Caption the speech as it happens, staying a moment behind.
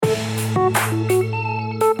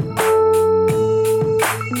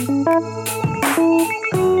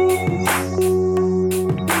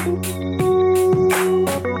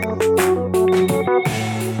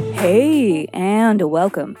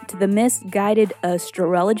welcome to the Misguided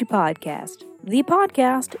Astrology Podcast, the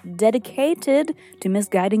podcast dedicated to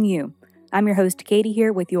misguiding you. I'm your host, Katie,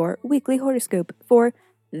 here with your weekly horoscope for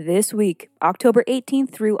this week, October 18th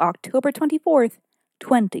through October 24th,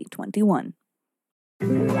 2021.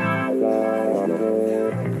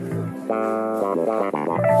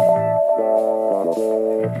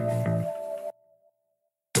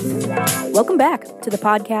 Welcome back to the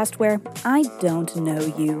podcast where I don't know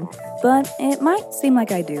you, but it might seem like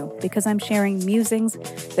I do because I'm sharing musings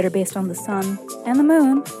that are based on the sun and the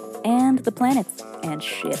moon and the planets and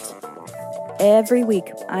shit. Every week,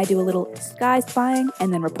 I do a little sky spying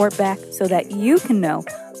and then report back so that you can know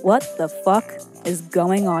what the fuck is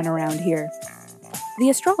going on around here. The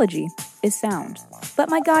astrology is sound, but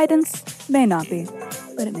my guidance may not be,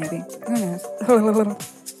 but it may be. Who knows?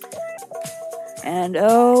 And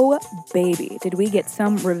oh, baby, did we get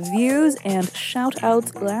some reviews and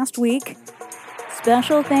shout-outs last week.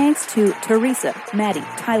 Special thanks to Teresa, Maddie,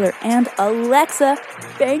 Tyler, and Alexa.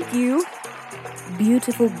 Thank you.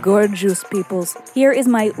 Beautiful, gorgeous peoples. Here is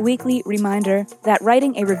my weekly reminder that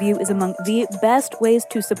writing a review is among the best ways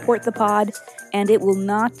to support the pod, and it will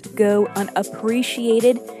not go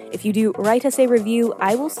unappreciated. If you do write us a review,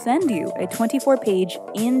 I will send you a 24-page,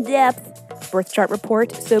 in-depth birth chart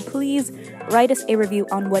report, so please write us a review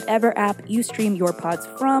on whatever app you stream your pods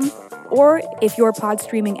from, or if your pod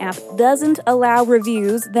streaming app doesn't allow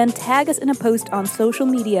reviews, then tag us in a post on social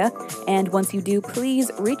media, and once you do, please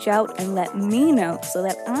reach out and let me know so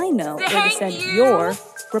that I know where to send your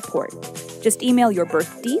report. Just email your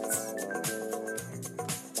birth deets.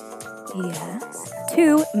 Yes.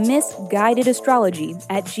 To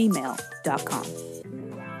misguidedastrology@gmail.com.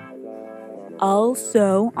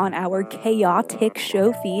 Also, on our chaotic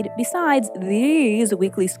show feed, besides these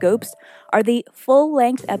weekly scopes, are the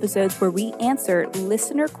full-length episodes where we answer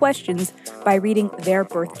listener questions by reading their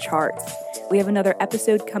birth charts. We have another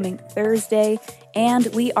episode coming Thursday, and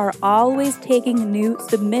we are always taking new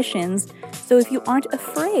submissions, so if you aren't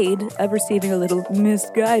afraid of receiving a little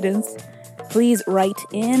misguidance, please write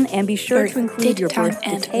in and be sure to include your birth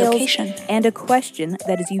and details location and a question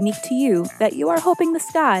that is unique to you that you are hoping the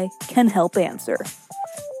sky can help answer.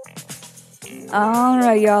 All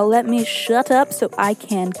right, y'all, let me shut up so I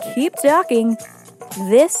can keep talking.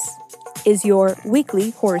 This is your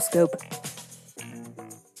weekly horoscope.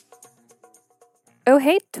 Oh,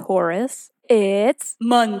 hey, Taurus. It's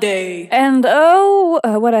Monday. And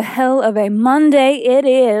what a hell of a Monday it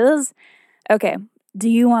is. Okay. Do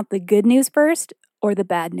you want the good news first or the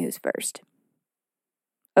bad news first?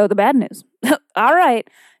 Oh, the bad news. All right.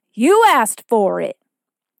 You asked for it.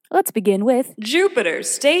 Let's begin with Jupiter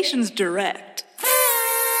stations direct.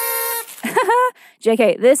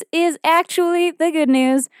 JK, this is actually the good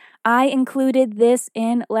news. I included this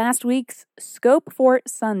in last week's scope for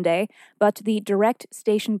Sunday, but the direct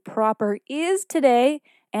station proper is today,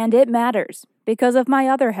 and it matters because of my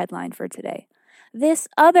other headline for today. This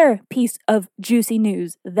other piece of juicy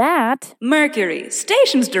news that Mercury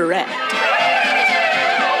stations direct.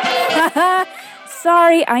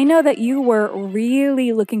 Sorry, I know that you were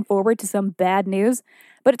really looking forward to some bad news,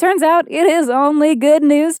 but it turns out it is only good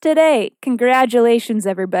news today. Congratulations,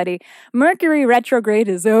 everybody. Mercury retrograde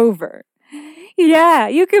is over. Yeah,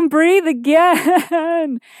 you can breathe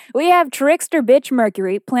again. We have trickster bitch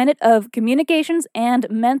Mercury, planet of communications and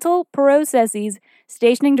mental processes,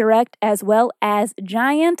 stationing direct, as well as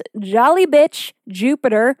giant jolly bitch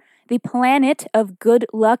Jupiter, the planet of good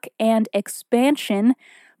luck and expansion.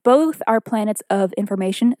 Both are planets of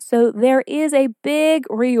information, so there is a big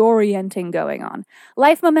reorienting going on.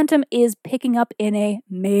 Life momentum is picking up in a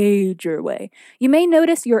major way. You may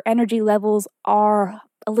notice your energy levels are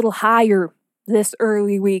a little higher this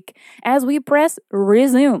early week as we press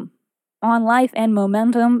resume on life and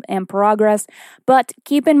momentum and progress. But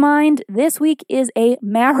keep in mind, this week is a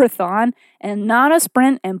marathon and not a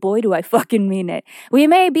sprint, and boy, do I fucking mean it. We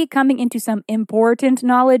may be coming into some important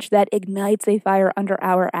knowledge that ignites a fire under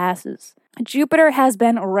our asses. Jupiter has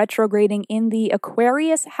been retrograding in the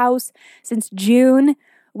Aquarius house since June,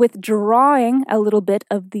 withdrawing a little bit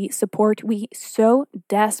of the support we so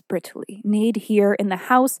desperately need here in the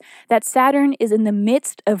house that Saturn is in the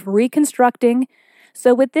midst of reconstructing.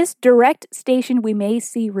 So with this direct station, we may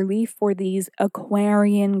see relief for these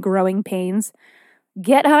Aquarian growing pains.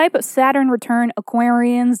 Get hype, Saturn return,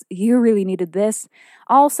 Aquarians. You really needed this.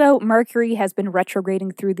 Also, Mercury has been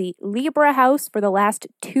retrograding through the Libra house for the last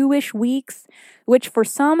 2-ish weeks, which for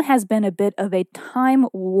some has been a bit of a time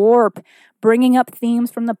warp, bringing up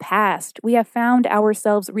themes from the past. We have found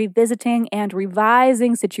ourselves revisiting and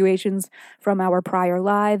revising situations from our prior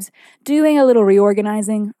lives, doing a little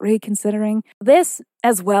reorganizing, reconsidering. This,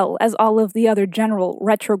 as well as all of the other general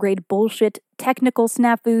retrograde bullshit, technical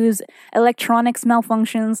snafus, electronics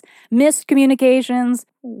malfunctions, miscommunications,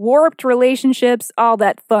 warped relationships, all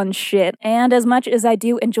that fun shit. And as much as I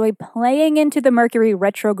do enjoy playing into the Mercury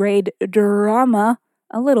retrograde drama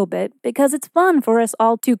a little bit, because it's fun for us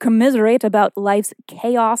all to commiserate about life's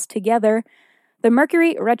chaos together, the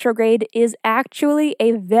Mercury retrograde is actually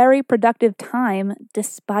a very productive time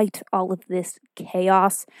despite all of this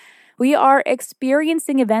chaos. We are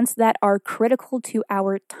experiencing events that are critical to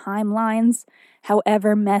our timelines,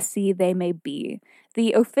 however messy they may be.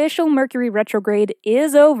 The official Mercury retrograde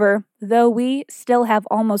is over, though we still have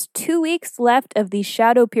almost 2 weeks left of the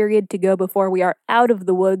shadow period to go before we are out of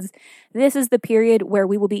the woods. This is the period where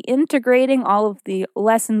we will be integrating all of the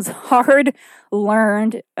lessons hard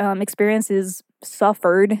learned, experiences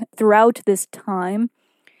suffered throughout this time.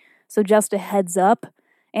 So just a heads up.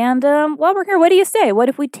 And while we're here, what do you say? What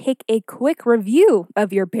if we take a quick review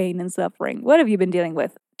of your pain and suffering? What have you been dealing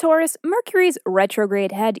with? Taurus, Mercury's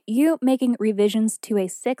retrograde had you making revisions to a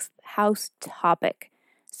 6th house topic.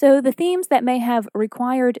 So the themes that may have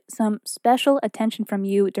required some special attention from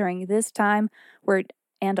you during this time were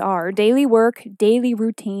and are daily work, daily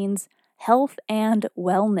routines, health, and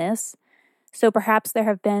wellness. So perhaps there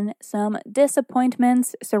have been some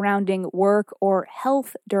disappointments surrounding work or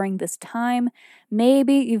health during this time.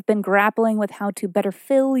 Maybe you've been grappling with how to better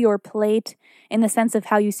fill your plate in the sense of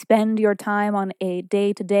how you spend your time on a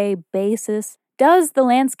day-to-day basis. Does the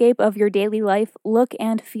landscape of your daily life look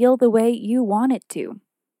and feel the way you want it to?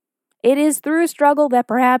 It is through struggle that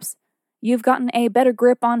perhaps you've gotten a better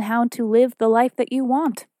grip on how to live the life that you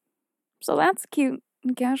want. So that's cute.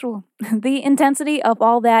 Casual. The intensity of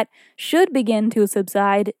all that should begin to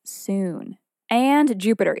subside soon. And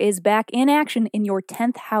Jupiter is back in action in your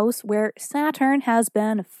 10th house, where Saturn has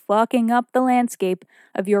been fucking up the landscape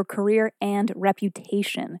of your career and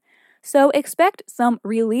reputation. So expect some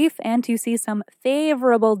relief and to see some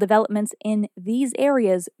favorable developments in these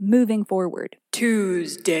areas moving forward.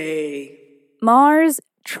 Tuesday. Mars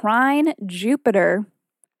trine Jupiter.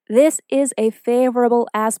 This is a favorable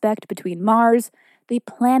aspect between Mars, the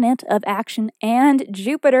planet of action, and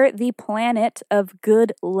Jupiter, the planet of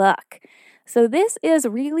good luck. So this is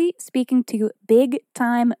really speaking to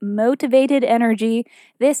big-time motivated energy.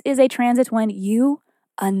 This is a transit when you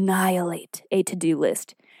annihilate a to-do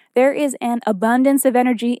list. There is an abundance of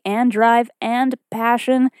energy and drive and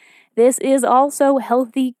passion. This is also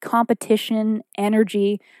healthy competition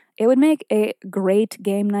energy. It would make a great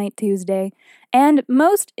game night Tuesday. And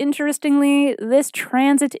most interestingly, this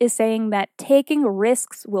transit is saying that taking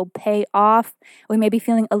risks will pay off. We may be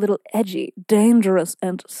feeling a little edgy, dangerous,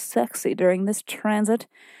 and sexy during this transit.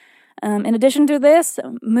 In addition to this,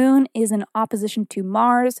 Moon is in opposition to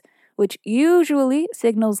Mars, which usually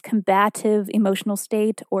signals combative emotional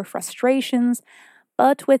state or frustrations.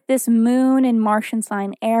 But with this Moon in Martian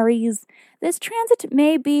sign Aries, this transit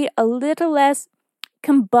may be a little less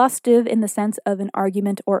combustive in the sense of an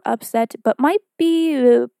argument or upset, but might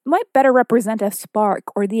better represent a spark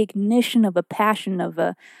or the ignition of a passion of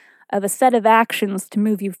a set of actions to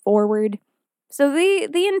move you forward. So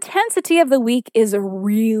the intensity of the week is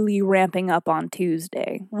really ramping up on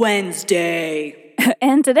Tuesday. Wednesday.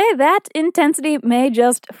 And today that intensity may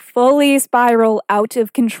just fully spiral out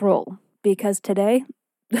of control, because today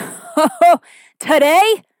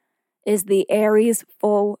is the Aries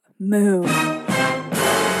full moon.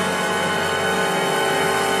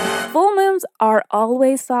 Full moons are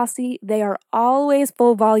always saucy, they are always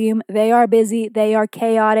full volume, they are busy, they are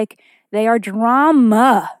chaotic, they are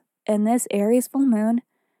drama. And this Aries full moon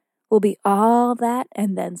will be all that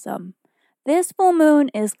and then some. This full moon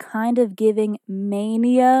is kind of giving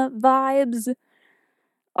mania vibes.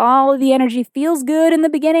 All of the energy feels good in the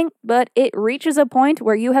beginning, but it reaches a point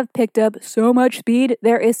where you have picked up so much speed,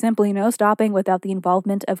 there is simply no stopping without the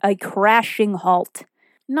involvement of a crashing halt.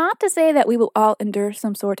 Not to say that we will all endure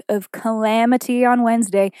some sort of calamity on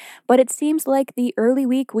Wednesday, but it seems like the early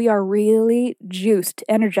week we are really juiced,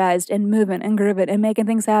 energized, and moving and grooving and making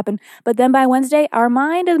things happen. But then by Wednesday, our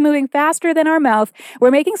mind is moving faster than our mouth. We're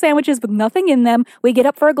making sandwiches with nothing in them. We get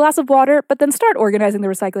up for a glass of water, but then start organizing the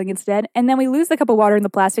recycling instead. And then we lose the cup of water in the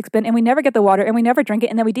plastic bin, and we never get the water, and we never drink it,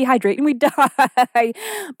 and then we dehydrate and we die.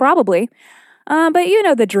 Probably. But you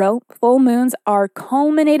know the drill. Full moons are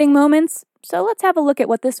culminating moments, so let's have a look at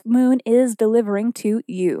what this moon is delivering to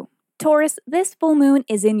you. Taurus, this full moon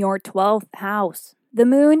is in your 12th house. The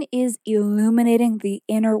moon is illuminating the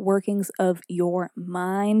inner workings of your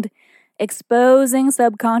mind, exposing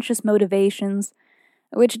subconscious motivations,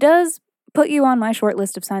 which does put you on my short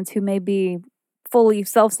list of signs who may be fully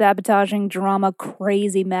self-sabotaging, drama,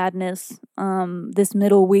 crazy madness this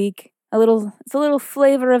middle week. It's a little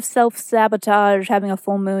flavor of self-sabotage having a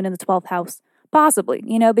full moon in the 12th house. Possibly,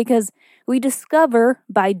 because we discover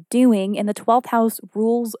by doing, and the 12th house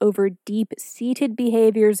rules over deep-seated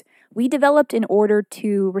behaviors we developed in order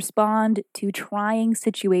to respond to trying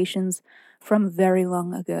situations from very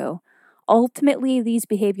long ago. Ultimately, these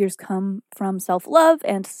behaviors come from self-love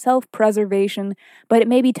and self-preservation, but it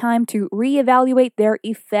may be time to reevaluate their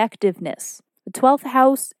effectiveness. The 12th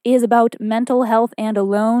house is about mental health and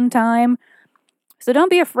alone time, so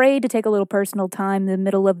don't be afraid to take a little personal time in the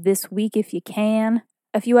middle of this week if you can.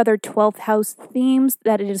 A few other 12th house themes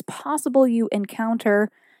that it is possible you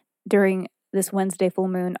encounter during this Wednesday full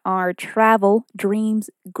moon are travel,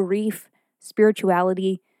 dreams, grief,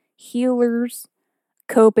 spirituality, healers,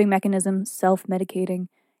 coping mechanisms, self-medicating,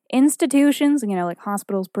 institutions, like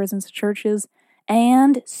hospitals, prisons, churches,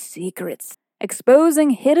 and secrets.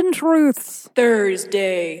 Exposing hidden truths.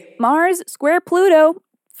 Thursday. Mars square Pluto.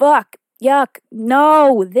 Fuck. Yuck.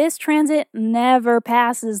 No, this transit never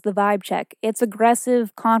passes the vibe check. It's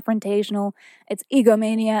aggressive, confrontational, it's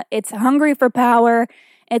egomania, it's hungry for power,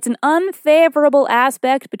 it's an unfavorable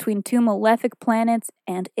aspect between two malefic planets,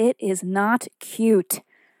 and it is not cute.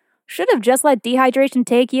 Should have just let dehydration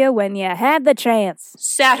take you when you had the chance.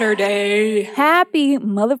 Saturday. Happy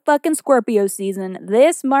motherfucking Scorpio season.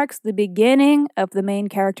 This marks the beginning of the main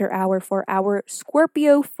character hour for our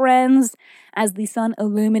Scorpio friends as the sun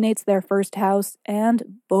illuminates their first house,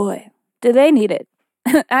 and boy, do they need it.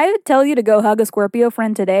 I would tell you to go hug a Scorpio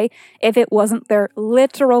friend today if it wasn't their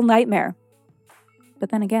literal nightmare. But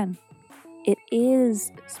then again, it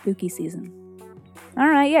is spooky season. All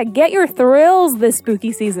right, yeah, get your thrills this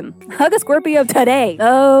spooky season. Hug a Scorpio today.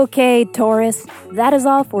 Okay, Taurus, that is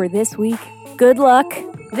all for this week. Good luck.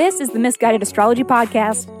 This is the Misguided Astrology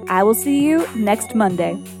Podcast. I will see you next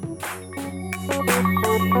Monday.